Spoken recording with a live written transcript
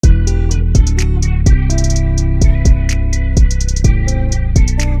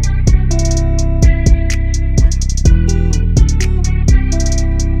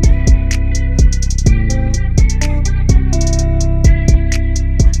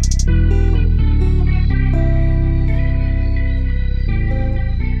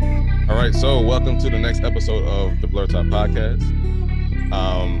right, so welcome to the next episode of the Blur Talk Podcast.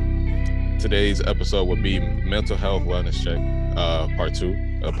 Today's episode will be mental health wellness check, part two.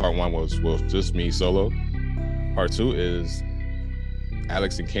 Part one was just me solo. Part two is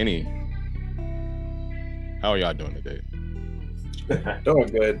Alex and Kenny. How are y'all doing today? Doing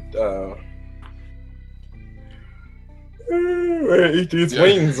good. Eat these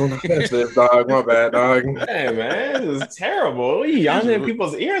wings on the fence, dog. My bad, dog. Hey man, this is terrible. You yawning in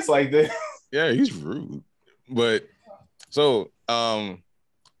people's ears like this. Yeah, he's rude. But so the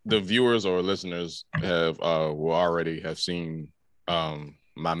viewers or listeners will already have seen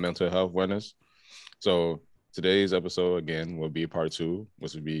my mental health wellness. So today's episode again will be part two,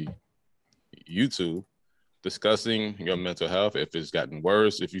 which would be you two discussing your mental health, if it's gotten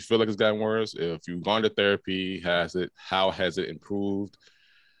worse, if you feel like it's gotten worse, if you've gone to therapy, how has it improved?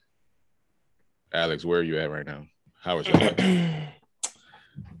 Alex, where are you at right now? How is your life?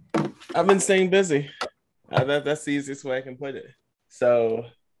 I've been staying busy. That's the easiest way I can put it. So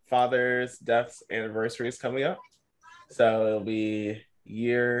father's death's anniversary is coming up. So it'll be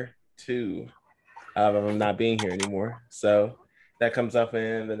year 2 of him not being here anymore. So that comes up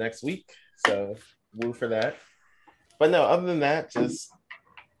in the next week. So woo for that. But no, other than that, just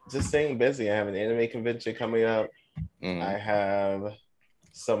staying busy. I have an anime convention coming up. I have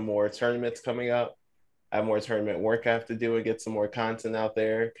some more tournaments coming up. I have more tournament work I have to do and get some more content out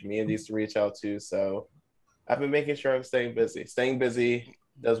there, communities to reach out to. So I've been making sure I'm staying busy. Staying busy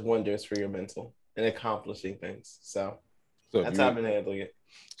does wonders for your mental and accomplishing things. So that's how I've been handling it.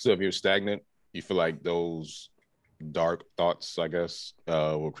 So if you're stagnant, you feel like those dark thoughts, I guess,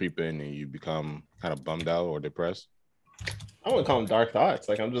 will creep in and you become kind of bummed out or depressed? I wouldn't call them dark thoughts.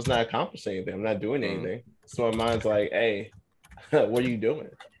 Like, I'm just not accomplishing anything. I'm not doing anything. So my mind's like, hey, what are you doing?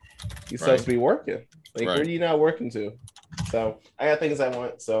 You're supposed to be working. Like, where are you not working to? So I got things I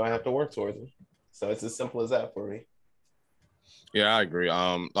want, so I have to work towards them. So it's as simple as that for me. Yeah, I agree.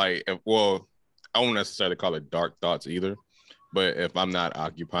 I won't necessarily call it dark thoughts either, but if I'm not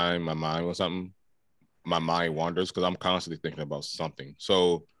occupying my mind with something, my mind wanders because I'm constantly thinking about something.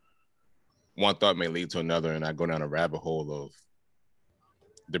 So one thought may lead to another, and I go down a rabbit hole of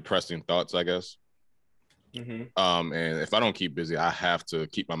depressing thoughts, I guess. And if I don't keep busy, I have to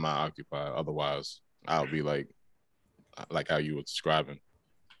keep my mind occupied. Otherwise, I'll be like how you were describing.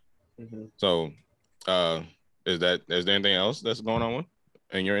 So, is there anything else that's going on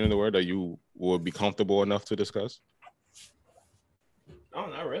in your end of the world that you would be comfortable enough to discuss? Oh,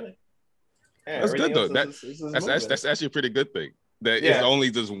 not really. Yeah, that's good though. That's actually a pretty good thing. That it's only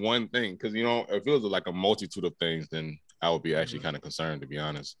just one thing, because if it was like a multitude of things, then I would be actually kind of concerned, to be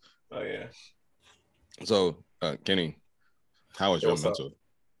honest. Oh yeah. So, Kenny, how is your mental?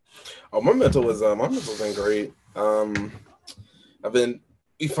 Oh, my mental's been great. I've been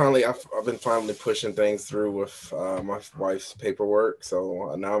finally pushing things through with my wife's paperwork.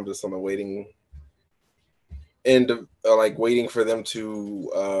 So now I'm just on the waiting end of waiting for them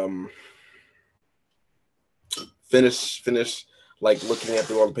to finish like looking at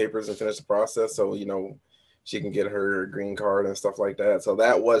through all the papers and finish the process. So she can get her green card and stuff like that. So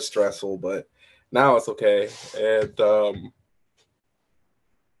that was stressful, but now it's okay. And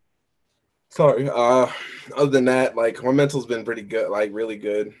other than that, like, my mental's been pretty good, like really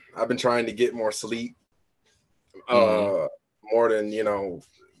good. I've been trying to get more sleep, more than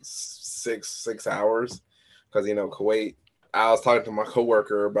 6 hours, because Kuwait. I was talking to my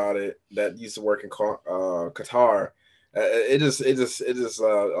coworker about it that used to work in Qatar. It just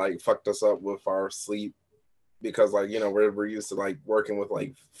like fucked us up with our sleep, because we're used to like working with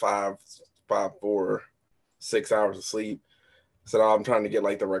like 4, 6 hours of sleep. So now I'm trying to get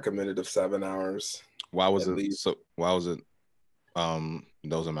like the recommended of 7 hours. Why was it so? Why was it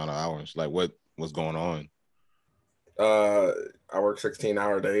those amount of hours? Like, what was going on? I work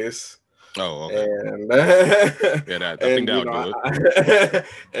 16-hour days. Oh, okay. And I think that would do it.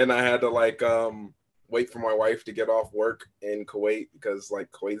 And I had to wait for my wife to get off work in Kuwait, because like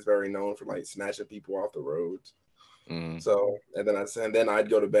Kuwait's very known for like snatching people off the roads. So and then I'd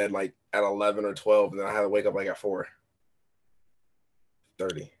go to bed like at 11 or 12, and then I had to wake up like at 4:30.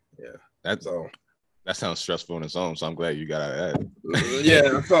 Yeah. That sounds stressful in its own. So I'm glad you got out of that.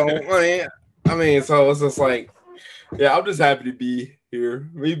 Yeah. So I mean, so it's just like, yeah, I'm just happy to be here.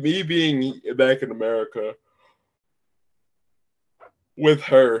 Me being back in America with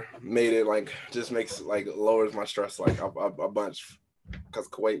her made it just makes lowers my stress a bunch, because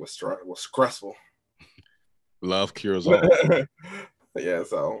Kuwait was stressful. Love cures all. Yeah.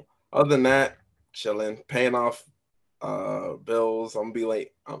 So other than that, chilling, paying off bills. I'm gonna be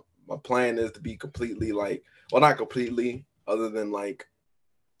late. My plan is to be completely not completely, other than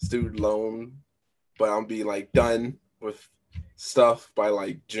student loan, but I'm be like done with stuff by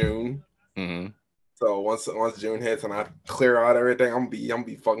like June. Mm-hmm. So once June hits and I clear out everything, I'm be doing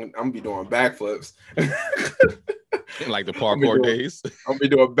backflips. Like the parkour days. I'm be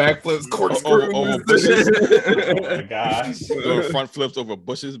doing backflips, corkscrews over bushes. Oh my gosh. Doing front flips over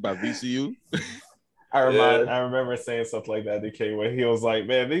bushes by VCU. I remember saying something like that to K when he was like,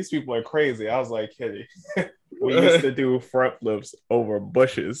 "Man, these people are crazy." I was like, "Kitty, we used to do front flips over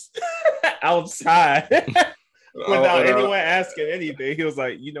bushes outside without anyone asking anything." He was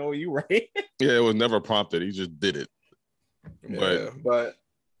like, "You know, you right." Yeah, it was never prompted. He just did it. But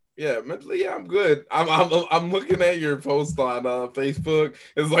yeah, mentally, yeah, I'm good. I'm looking at your post on Facebook.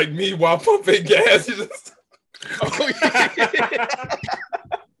 It's like me while pumping gas. Just... Oh, yeah.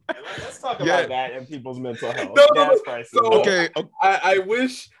 Let's talk about that and people's mental health. Gas prices. So, okay. I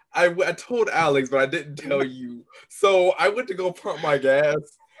wish I told Alex, but I didn't tell you. So I went to go pump my gas,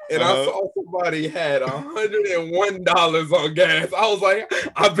 and I saw somebody had $101 on gas. I was like,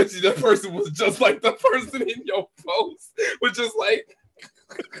 I bet you that person was just like the person in your post, which is like,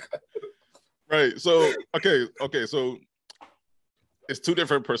 right. So okay. So it's two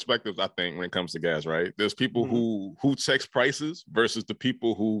different perspectives, I think, when it comes to gas, right? There's people who checks prices versus the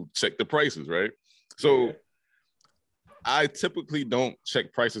people who check the prices, right? So I typically don't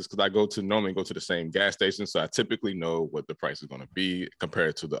check prices because I normally go to the same gas station. So I typically know what the price is going to be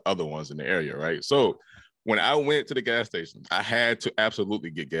compared to the other ones in the area, right? So when I went to the gas station, I had to absolutely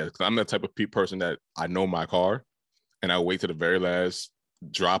get gas because I'm the type of person that I know my car and I wait to the very last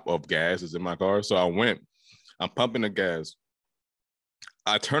drop of gas is in my car. So I'm pumping the gas.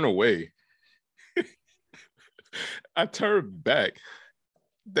 I turn away. I turn back.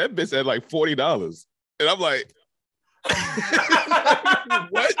 That bitch at like $40. And I'm like,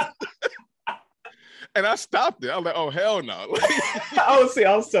 what? And I stopped it. I was like, oh, hell no. I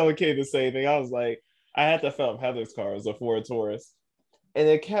was telling Kate the same thing. I was like, I had to fill up Heather's car. It was a Ford Taurus. And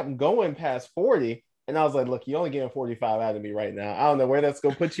it kept going past 40. And I was like, look, you're only getting 45 out of me right now. I don't know where that's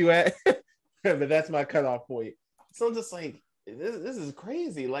going to put you at. But that's my cutoff point. So I'm just like, this is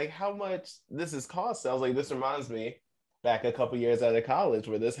crazy. Like how much this is cost. I was like, this reminds me back a couple years out of college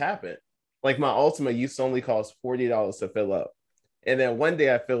where this happened. Like my Ultima used to only cost $40 to fill up. And then one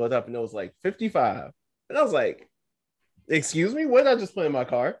day I fill it up and it was like 55. And I was like, excuse me, what did I just put in my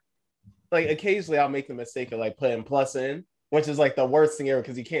car? Like occasionally I'll make the mistake of like putting plus in, which is like the worst thing ever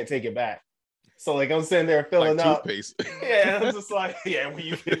because you can't take it back. So like I'm sitting there filling like up. Toothpaste. Yeah, I'm just like, yeah, when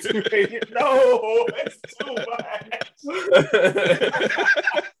you get toothpaste, no, it's too much.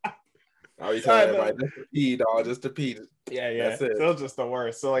 I'll be telling everybody just to pee, dog, just to pee. Yeah. That's it. So it was just the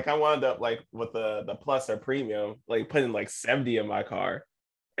worst. So like I wound up like with the plus or premium, like putting like 70 in my car.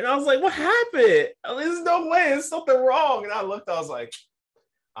 And I was like, what happened? There's no way, there's something wrong. And I looked, I was like,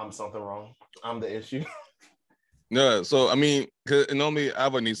 I'm something wrong. I'm the issue. No, so I mean, cause normally I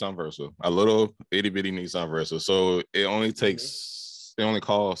have a Nissan Versa, a little itty bitty Nissan Versa. So it only takes, it only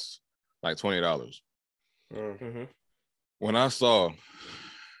costs like $20. Mm-hmm. When I saw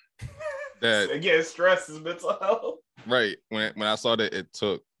that, again, stress is mental health. Right. When I saw that it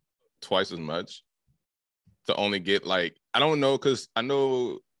took twice as much to only get like, I don't know, because I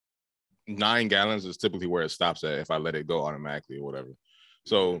know 9 gallons is typically where it stops at if I let it go automatically or whatever.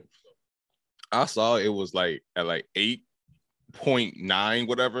 So I saw it was like at like 8.9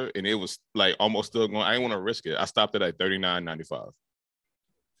 whatever, and it was like almost still going. I didn't want to risk it. I stopped it at $39.95.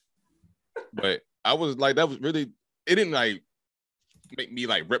 But I was like, that was really, it didn't like make me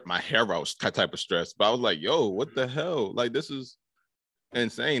like rip my hair out type of stress. But I was like, yo, what the hell? Like, this is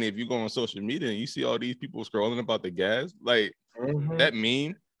insane. If you go on social media and you see all these people scrolling about the gas, like that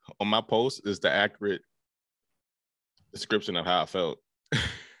meme on my post is the accurate description of how I felt.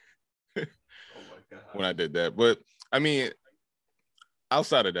 When I did that. But I mean,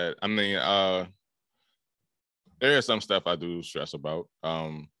 outside of that, I mean, there is some stuff I do stress about.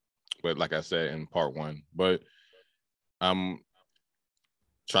 But like I said in part 1, but I'm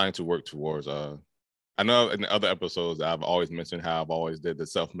trying to work towards I know in the other episodes I've always mentioned how I've always did the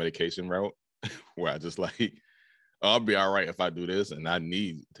self-medication route where I just like, oh, I'll be all right if I do this, and I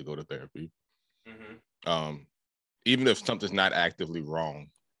need to go to therapy. Even if something's not actively wrong.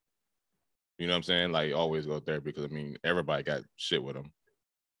 You know what I'm saying? Like, always go to therapy because, I mean, everybody got shit with them.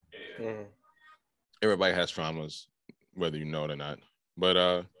 Everybody has traumas, whether you know it or not. But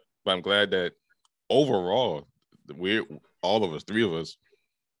I'm glad that overall, all of us, 3 of us,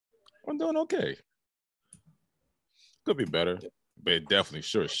 we're doing okay. Could be better, but it definitely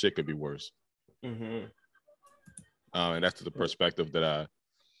sure shit could be worse. And that's the perspective that I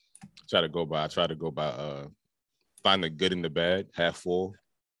try to go by. I try to go by find the good in the bad, half full,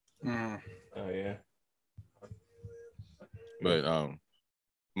 Oh yeah. But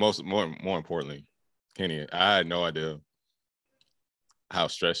more importantly, Kenny, I had no idea how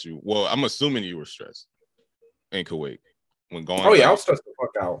stressed you. Well, I'm assuming you were stressed in Kuwait when going. Oh yeah, I was stressed the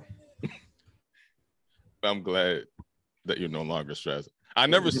fuck out. I'm glad that you're no longer stressed. I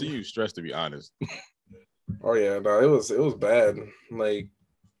never see you stressed, to be honest. Oh yeah, no, it was bad. Like,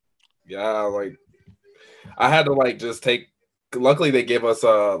 yeah, like I had to like just take. Luckily, they gave us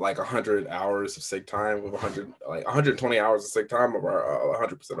like 100 hours of sick time with 120 hours of sick time of our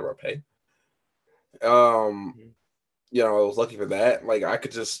 100% of our pay. You know, I was lucky for that. Like I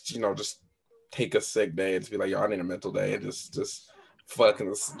could just just take a sick day and just be like, yo, I need a mental day and just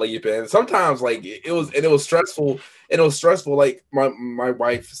fucking sleep. And sometimes like it was stressful. And it was stressful. Like my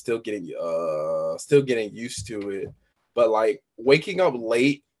wife is still getting used to it. But like waking up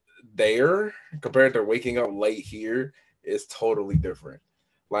late there compared to waking up late here is totally different.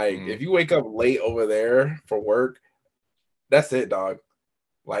 Like if you wake up late over there for work, that's it, dog.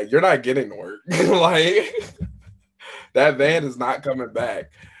 Like you're not getting to work. Like that van is not coming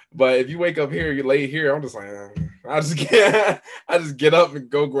back. But if you wake up here, you're late here. I'm just like, I just get up and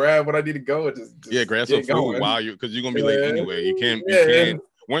go grab what I need to go and just grab some food while because you're gonna be late anyway. You can't.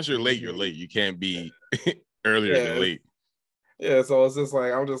 Once you're late, you're late. You can't be earlier than late. Yeah, so it's just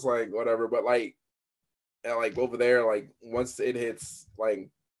like I'm just like whatever. But like over there, like once it hits like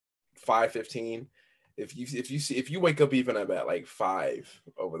 5:15, if you wake up even at like 5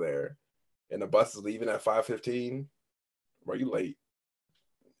 over there, and the bus is leaving at 5:15, bro, you late.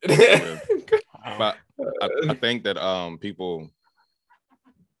 But I think that people,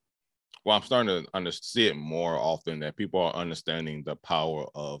 well, I'm starting to see it more often that people are understanding the power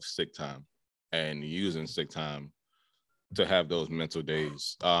of sick time and using sick time to have those mental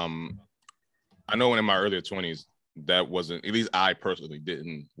days. I know in my earlier 20s that wasn't, at least I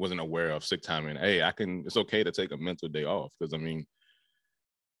personally wasn't aware of sick time and hey, it's okay to take a mental day off because I mean,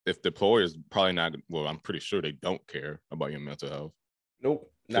 if the employer is probably not, well, I'm pretty sure they don't care about your mental health. Nope.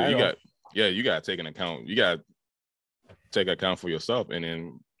 So you got to take an account. You got to take account for yourself and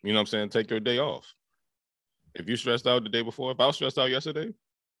then, you know what I'm saying, take your day off. If you stressed out the day before, if I was stressed out yesterday,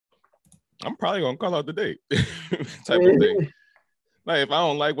 I'm probably going to call out the day type of thing. Like if I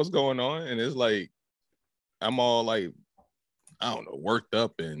don't like what's going on and it's like, I'm all like, I don't know, worked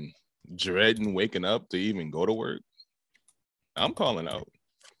up and dreading waking up to even go to work, I'm calling out.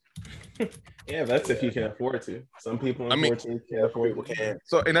 Yeah, that's if you can afford to. Some people, unfortunately, can't afford to.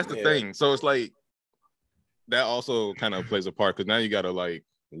 So, and that's the thing. So it's like that also kind of plays a part because now you got to like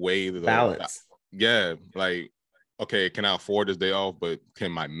weigh the balance. Yeah, like okay, can I afford this day off? But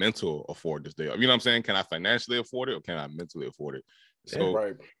can my mental afford this day off? You know what I'm saying? Can I financially afford it or can I mentally afford it? So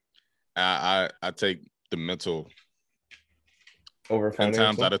right. I take the mental over 10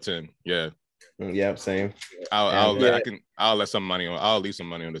 times out of 10. Yeah. Yeah, same. I'll let some money on. I'll leave some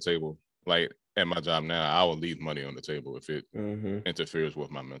money on the table. Like at my job now, I will leave money on the table if it interferes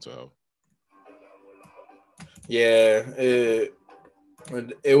with my mental health. Yeah, it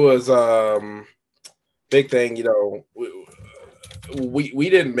was big thing. You know, we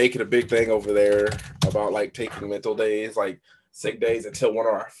didn't make it a big thing over there about like taking mental days, like sick days, until one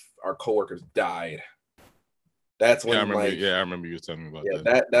of our coworkers died. That's when I remember you telling me about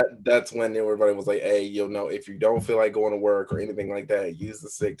that's when everybody was like, hey, you know, if you don't feel like going to work or anything like that, use the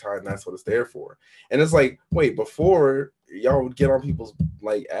sick time. That's what it's there for. And it's like, wait, before y'all would get on people's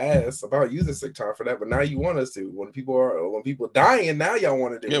like ass about using sick time for that, but now you want us to. When people dying, now y'all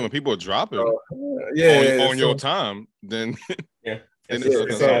want to do it. When people are dropping on your time, then yeah.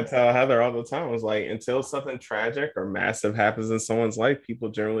 I tell Heather all the time, I was like, until something tragic or massive happens in someone's life, people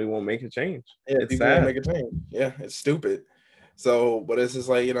generally won't make a change. Yeah, it's people won't make a change. Yeah, it's stupid. So, but it's just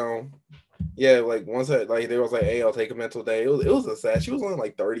like, you know, yeah, like once they was like, hey, I'll take a mental day. It was a sad. She was only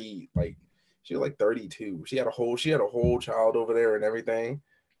like 30, like she was like 32. She had a whole child over there and everything.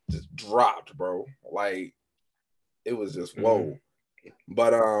 Just dropped, bro. Like it was just whoa.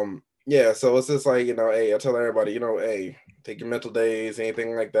 But yeah, so it's just like, you know, hey, I tell everybody, you know, hey, take your mental days,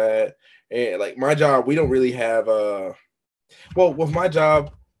 anything like that. And like my job, we don't really have well, with my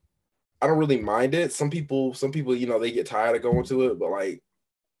job, I don't really mind it. Some people, you know, they get tired of going to it, but like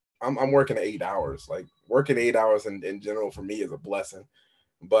I'm working 8 hours. Like working 8 hours in general for me is a blessing.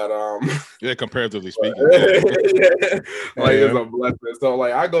 But yeah, comparatively speaking, like it's a blessing. So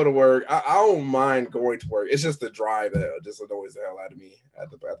like I go to work, I don't mind going to work. It's just the drive that just annoys the hell out of me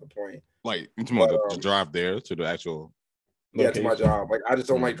at the point. Like the drive there to the actual location. To my job. Like I just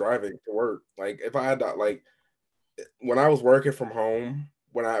don't like driving to work. Like if I had that, like when I was working from home,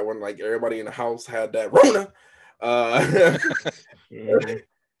 when like everybody in the house had that Rona,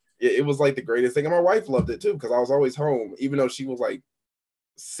 it was like the greatest thing. And my wife loved it too, because I was always home, even though she was like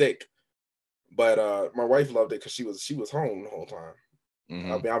sick. But my wife loved it because she was home the whole time.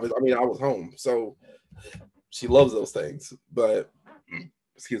 Mhm. I was home, so she loves those things. But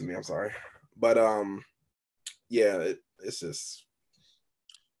excuse me, I'm sorry. But yeah, it's just.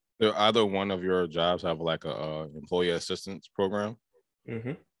 Do either one of your jobs have like a employee assistance program?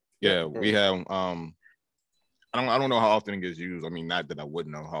 Mm-hmm. Yeah, we have. I don't know how often it gets used. I mean, not that I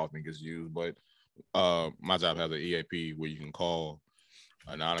wouldn't know how often it gets used, but my job has an EAP where you can call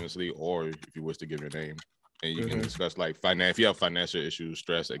anonymously, or if you wish to give your name, and you can discuss like if you have financial issues,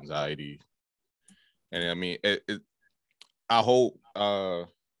 stress, anxiety, and I mean, I hope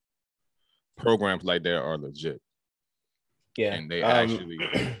programs like that are legit. Yeah, and they actually.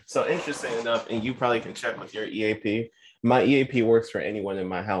 So interesting enough, and you probably can check with your EAP. My EAP works for anyone in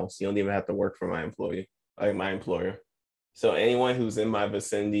my house. You don't even have to work for my employer. So anyone who's in my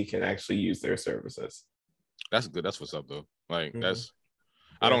vicinity can actually use their services. That's good. That's what's up though. Like that's.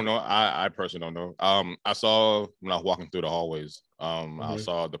 I don't know. I personally don't know. I saw when I was walking through the hallways. I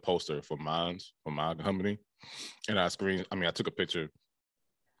saw the poster for my company, and I took a picture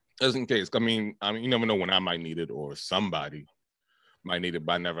just in case. I mean, you never know when I might need it or somebody might need it,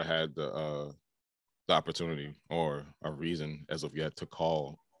 but I never had the opportunity or a reason as of yet to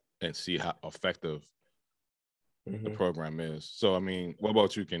call and see how effective the program is. So, I mean, what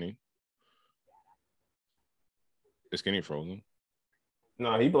about you, Kenny? Is Kenny frozen?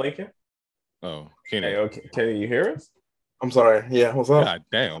 No, he blinking. Oh, Kenny. Hey, okay. Kenny, you hear us? I'm sorry. Yeah, what's up? God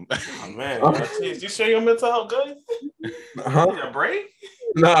damn. Oh, man. Geez, you sure your mental health good? Huh? Need a break?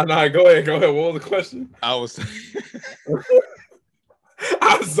 Nah, go ahead. What was the question? I was.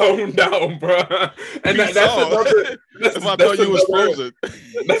 I zoned out, bro. And that's another. I thought you was frozen.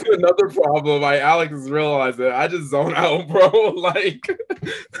 That's another problem. Like Alex has realized that I just zone out, bro. Like,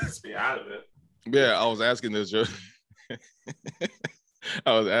 just be out of it. Yeah, I was asking this.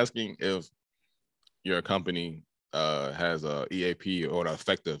 I was asking if your company has a EAP or an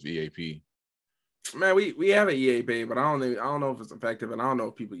effective EAP. Man, we have an EAP, but I don't know if it's effective, and I don't know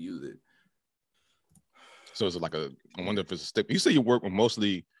if people use it. So it's like I wonder if it's a stick. You say you work with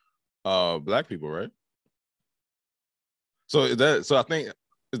mostly Black people, right? So is that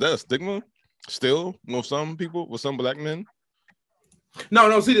a stigma still with some people, with some Black men?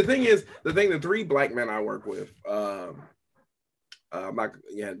 No. See, the 3 Black men I work with,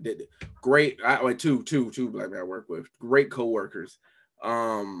 great. Two Black men I work with, great coworkers.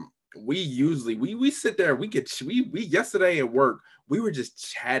 We usually we sit there. We yesterday at work, we were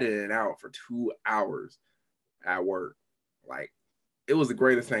just chatting it out for 2 hours at work. Like, it was the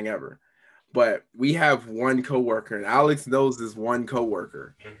greatest thing ever. But we have one coworker, and Alex knows this one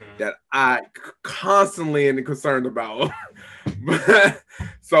coworker that I constantly am concerned about.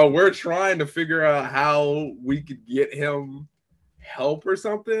 So we're trying to figure out how we could get him help or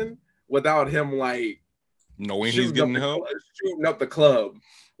something without him like knowing he's getting help, shooting up the club.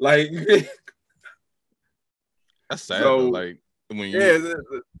 Like, that's sad. So, though. Like when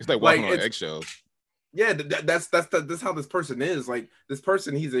it's like walking on eggshells. Yeah, that's how this person is. Like, this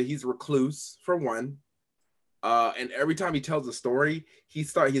person, he's a recluse for one. And every time he tells a story,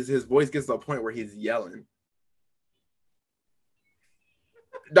 his voice gets to a point where he's yelling.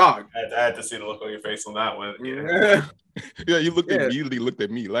 Dog. I had to see the look on your face on that one. Yeah. Yeah, you immediately looked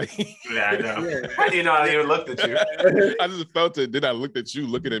at me like. Yeah, I know. Yeah. How do you know I even looked at you? I just felt it. Then I looked at you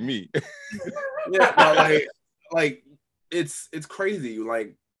looking at me. Yeah, but like it's crazy.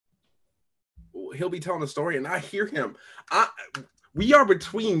 Like, he'll be telling a story, and I hear him. We are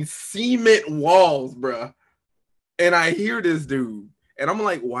between cement walls, bruh, and I hear this dude, and I'm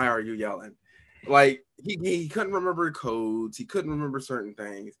like, "Why are you yelling?" Like, he couldn't remember codes. He couldn't remember certain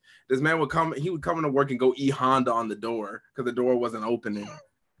things. This man would come. He would come into work and go Honda on the door because the door wasn't opening.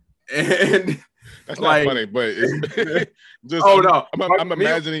 And that's not funny, but it's just. I'm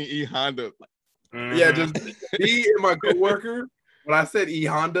imagining Honda. Yeah, just me and my coworker. When I said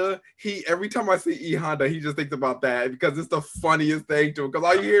Honda, every time I see Honda, he just thinks about that because it's the funniest thing to him. Because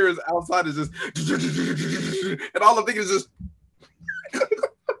all you hear is outside is just, and all I'm thinking is just.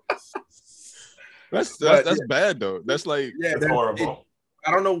 That's bad though. That's like that's horrible.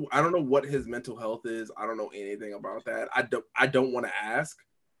 I don't know what his mental health is. I don't know anything about that. I don't want to ask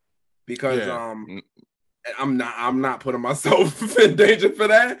because I'm not putting myself in danger for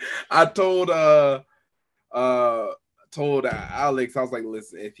that. I told Alex, I was like,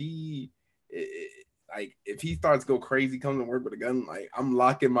 listen, if he starts to go crazy, comes to work with a gun, like, I'm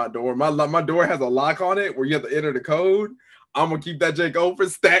locking my door. My door has a lock on it where you have to enter the code. I'm gonna keep that jank open,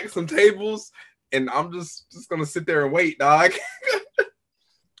 stack some tables, and I'm just gonna sit there and wait, dog.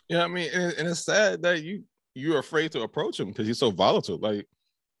 Yeah, I mean, and it's sad that you're afraid to approach him because he's so volatile. Like,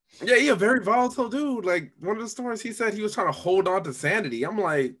 yeah, he a very volatile dude. Like one of the stories, he said he was trying to hold on to sanity. I'm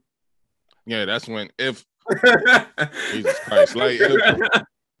like, yeah, that's when if Jesus Christ,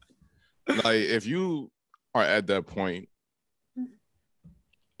 if you are at that point,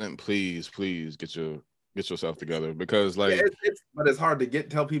 then please get yourself together because like, yeah, but it's hard to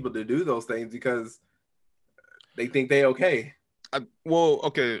tell people to do those things because they think they okay.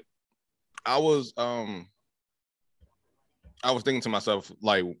 Okay, I was thinking to myself,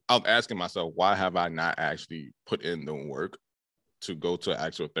 like, I was asking myself, why have I not actually put in the work to go to an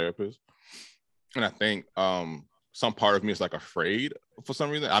actual therapist? And I think some part of me is like afraid for some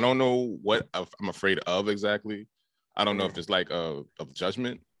reason. I don't know what I'm afraid of exactly. I don't know if it's like of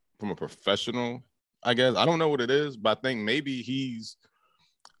judgment from a professional, I guess. I don't know what it is, but I think maybe he's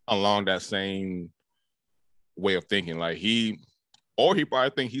along that same way of thinking. Like he probably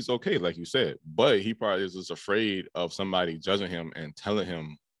think he's okay, like you said, but he probably is just afraid of somebody judging him and telling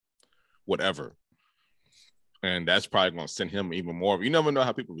him whatever. And that's probably going to send him even more. You never know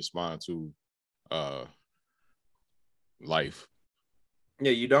how people respond to life.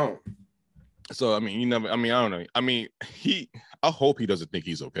 Yeah, you don't. So I mean, I don't know. I mean, I hope he doesn't think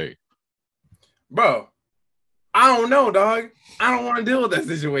he's okay. Bro, I don't know, dog. I don't want to deal with that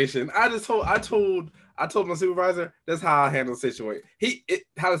situation. I told my supervisor that's how I handle the situation.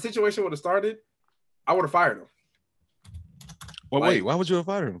 How the situation would have started, I would have fired him. Well, wait, why would you have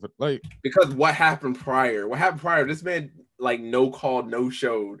fired him? Like, because what happened prior? This man like no called, no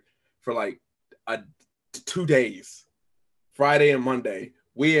showed for like 2 days, Friday and Monday.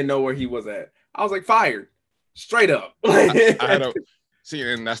 We didn't know where he was at. I was like fired, straight up. I had a see,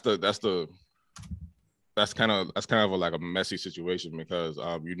 and that's kind of like a messy situation because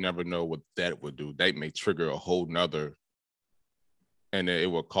you never know what that would do. That may trigger a whole nother, and then it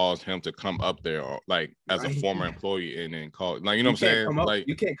will cause him to come up there or like as a former employee and then call, like, you know what I'm saying? Like,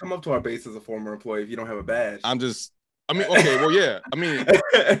 you can't come up to our base as a former employee if you don't have a badge. I mean, okay, well, yeah, I mean,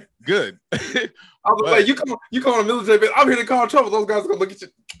 good. I was like, you come on a military base. I'm here to cause trouble. Those guys are gonna look at you.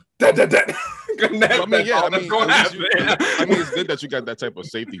 I mean, yeah, I mean, it's good that you got that type of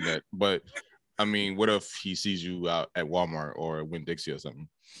safety net, but I mean, what if he sees you out at Walmart or Winn-Dixie or something?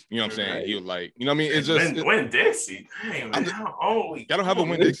 You know what I'm saying? Right. He would like, you know what I mean? It's just Winn-Dixie. Dang, man, how old? Y'all don't have a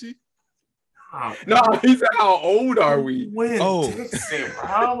Winn-Dixie? No, he said, how old are we? Winn-Dixie,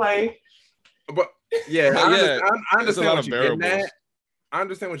 bro. Like, but yeah, I understand what you're getting at. I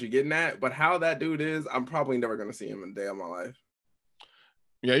understand what you're getting at, but how that dude is, I'm probably never gonna see him in a day of my life.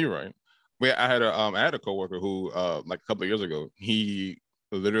 Yeah, you're right. I had a coworker who like a couple of years ago, he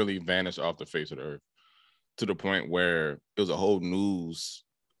literally vanished off the face of the earth to the point where it was a whole news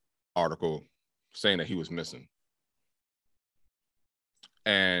article saying that he was missing.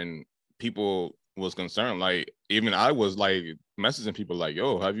 And people was concerned. Like, even I was like messaging people like,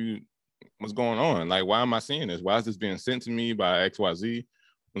 yo, what's going on? Like, why am I seeing this? Why is this being sent to me by XYZ?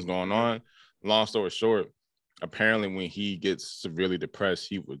 What's going on? Long story short, apparently when he gets severely depressed,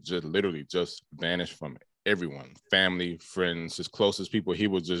 he would just literally just vanish from everyone, family, friends, his closest people. He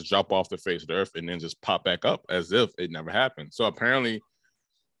would just drop off the face of the earth and then just pop back up as if it never happened. So apparently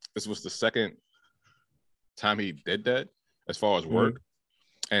this was the second time he did that as far as work.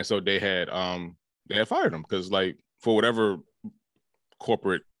 Mm-hmm. And so they had fired him because, like, for whatever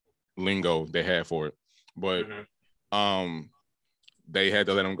corporate lingo they had for it. But they had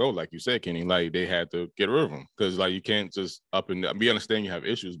to let him go, like you said, Kenny. Like, they had to get rid of him because, like, you can't just we understand you have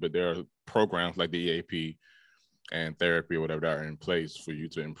issues, but there are programs like the EAP and therapy or whatever that are in place for you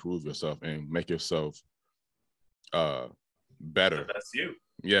to improve yourself and make yourself better. That's you.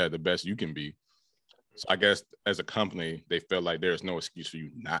 Yeah, the best you can be. So I guess as a company, they felt like there's no excuse for you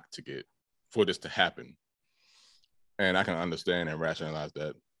not to for this to happen. And I can understand and rationalize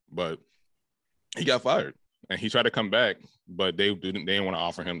that. But he got fired and he tried to come back, but they didn't want to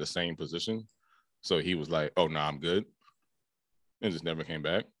offer him the same position. So he was like, oh, no, I'm good. And just never came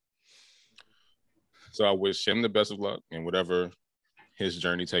back. So I wish him the best of luck and whatever his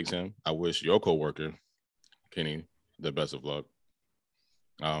journey takes him. I wish your coworker, Kenny, the best of luck.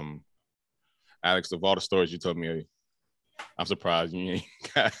 Alex, of all the stories you told me, I'm surprised you ain't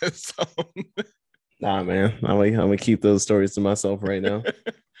got some. Nah, man. I'm gonna keep those stories to myself right now.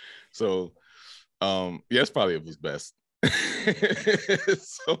 So, yeah, it's probably of his best.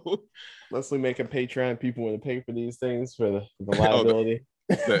 So, unless we make a Patreon, people want to pay for these things for the liability.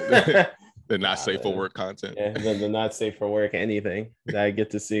 The not safe for work content. Yeah, the not safe for work anything that I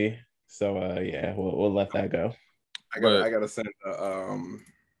get to see. So, yeah, we'll let that go. I gotta send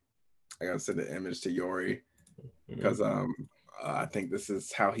the image to Yori because I think this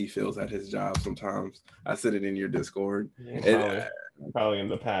is how he feels at his job sometimes. I said it in your Discord. Probably in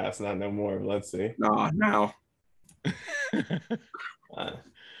the past, not no more. Let's see. Nah, now.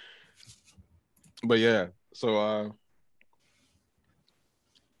 But yeah, so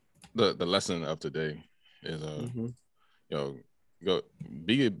the lesson of today is go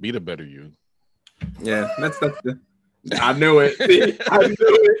be the better you. Yeah, that's the. I knew it. See, I knew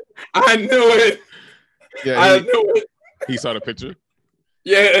it. Yeah, I knew it. He saw the picture.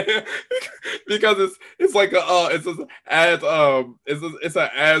 Yeah, because it's like it's an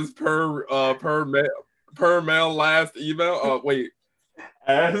as per mail last email. Wait,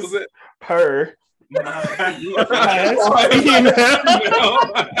 as was it per Because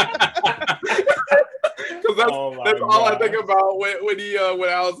that's all I think about when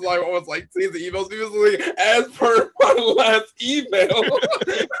I was like seeing the emails. He was like, as per my last email.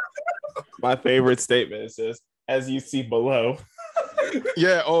 My favorite statement is just as you see below.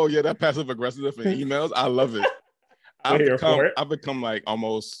 Yeah. Oh yeah, that passive aggressive in emails. I love it. I've become like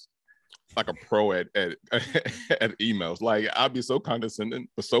almost like a pro at emails. Like I'd be so condescending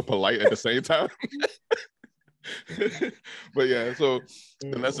but so polite at the same time. But yeah, so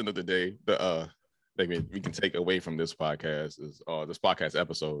the lesson of the day, we can take away from this podcast is this podcast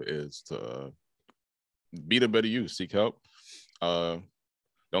episode is to be the better you, seek help. Don't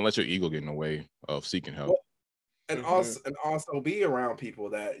let your ego get in the way of seeking help. And also be around people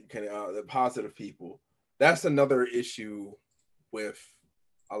that can the positive people. That's another issue with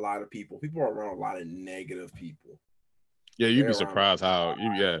a lot of people. People are around a lot of negative people. Yeah, you'd be surprised how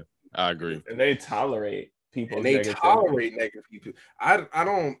I agree. And they tolerate people. And they tolerate negative people. I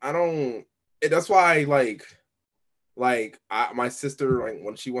don't. That's why my sister, like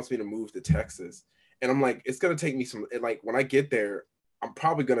when she wants me to move to Texas, and I'm like, it's gonna take me some. Like when I get there, I'm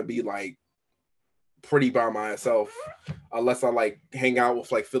probably gonna be like pretty by myself, unless I like hang out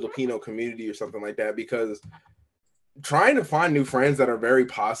with like Filipino community or something like that. Because trying to find new friends that are very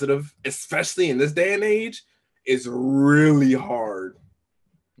positive, especially in this day and age, is really hard.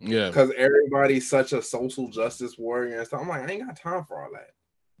 Yeah, because everybody's such a social justice warrior and stuff. I'm like, I ain't got time for all that.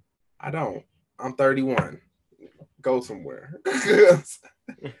 I don't. I'm 31. Go somewhere.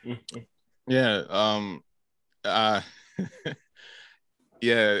 Yeah.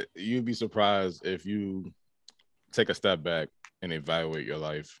 Yeah, you'd be surprised if you take a step back and evaluate your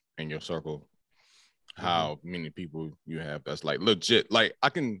life and your circle, how many people you have that's like legit. Like I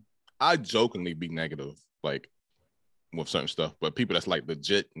jokingly be negative, like with certain stuff, but people that's like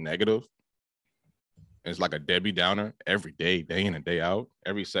legit negative, it's like a Debbie Downer every day, day in and day out,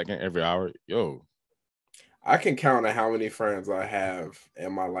 every second, every hour. Yo, I can count on how many friends I have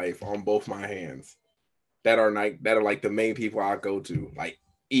in my life on both my hands that are like the main people I go to, like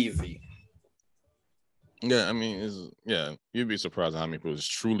easy. Yeah, I mean, you'd be surprised how many people is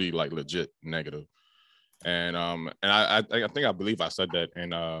truly like legit negative. And I believe I said that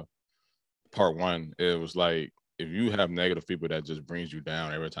in part one. It was like, if you have negative people that just brings you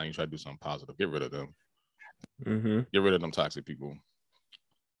down every time you try to do something positive, get rid of them. Get rid of them toxic people.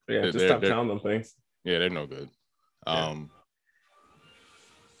 Yeah, just stop telling them things. Yeah, they're no good.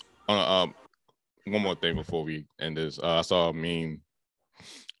 One more thing before we end this. I saw a meme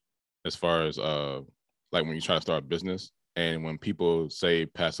as far as like when you try to start a business, and when people say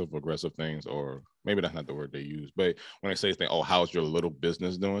passive aggressive things, or maybe that's not the word they use, but when they say things, oh, how's your little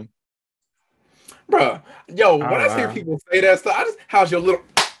business doing? Bruh, yo, when I hear people say that stuff, how's your little...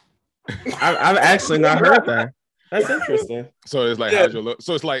 I've actually not heard that. That's interesting. So it's like, how's your little...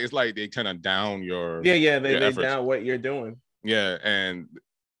 So it's like they kind of down your... Yeah, they down what you're doing. Yeah, and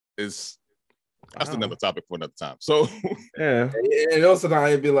that's another topic for another time. So yeah, and also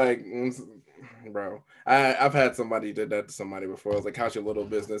I'd be like, bro, I've had somebody did that to somebody before. I was like, how's your little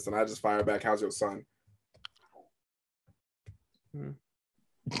business? And I just fire back, how's your son?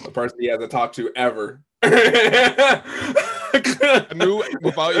 The person he hasn't talked to ever. I knew,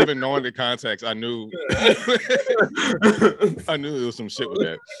 without even knowing the context, I knew there was some shit with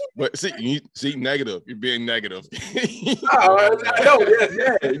that. But see, negative. You're being negative. Yeah.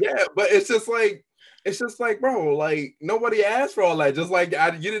 But it's just like, bro, like nobody asked for all that. Just like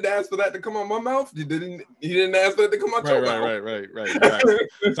you didn't ask for that to come on my mouth. You didn't ask for it to come on your mouth. Right.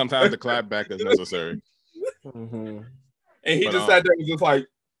 Sometimes the clap back is necessary. And he just sat there and was just like.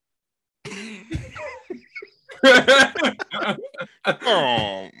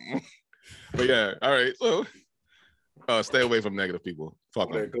 But yeah, all right. So stay away from negative people.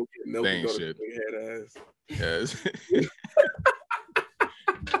 Fuck them. Go get milk and go shit. Yes.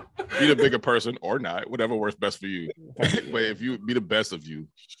 Be the bigger person or not, whatever works best for you. But if you be the best of you,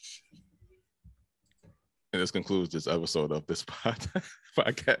 and this concludes this episode of this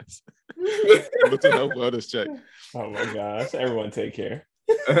podcast. Listen up for others check. Oh my gosh. Everyone take care.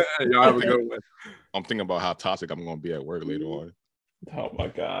 Y'all have a good one. I'm thinking about how toxic I'm going to be at work later on. Oh my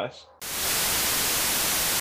gosh.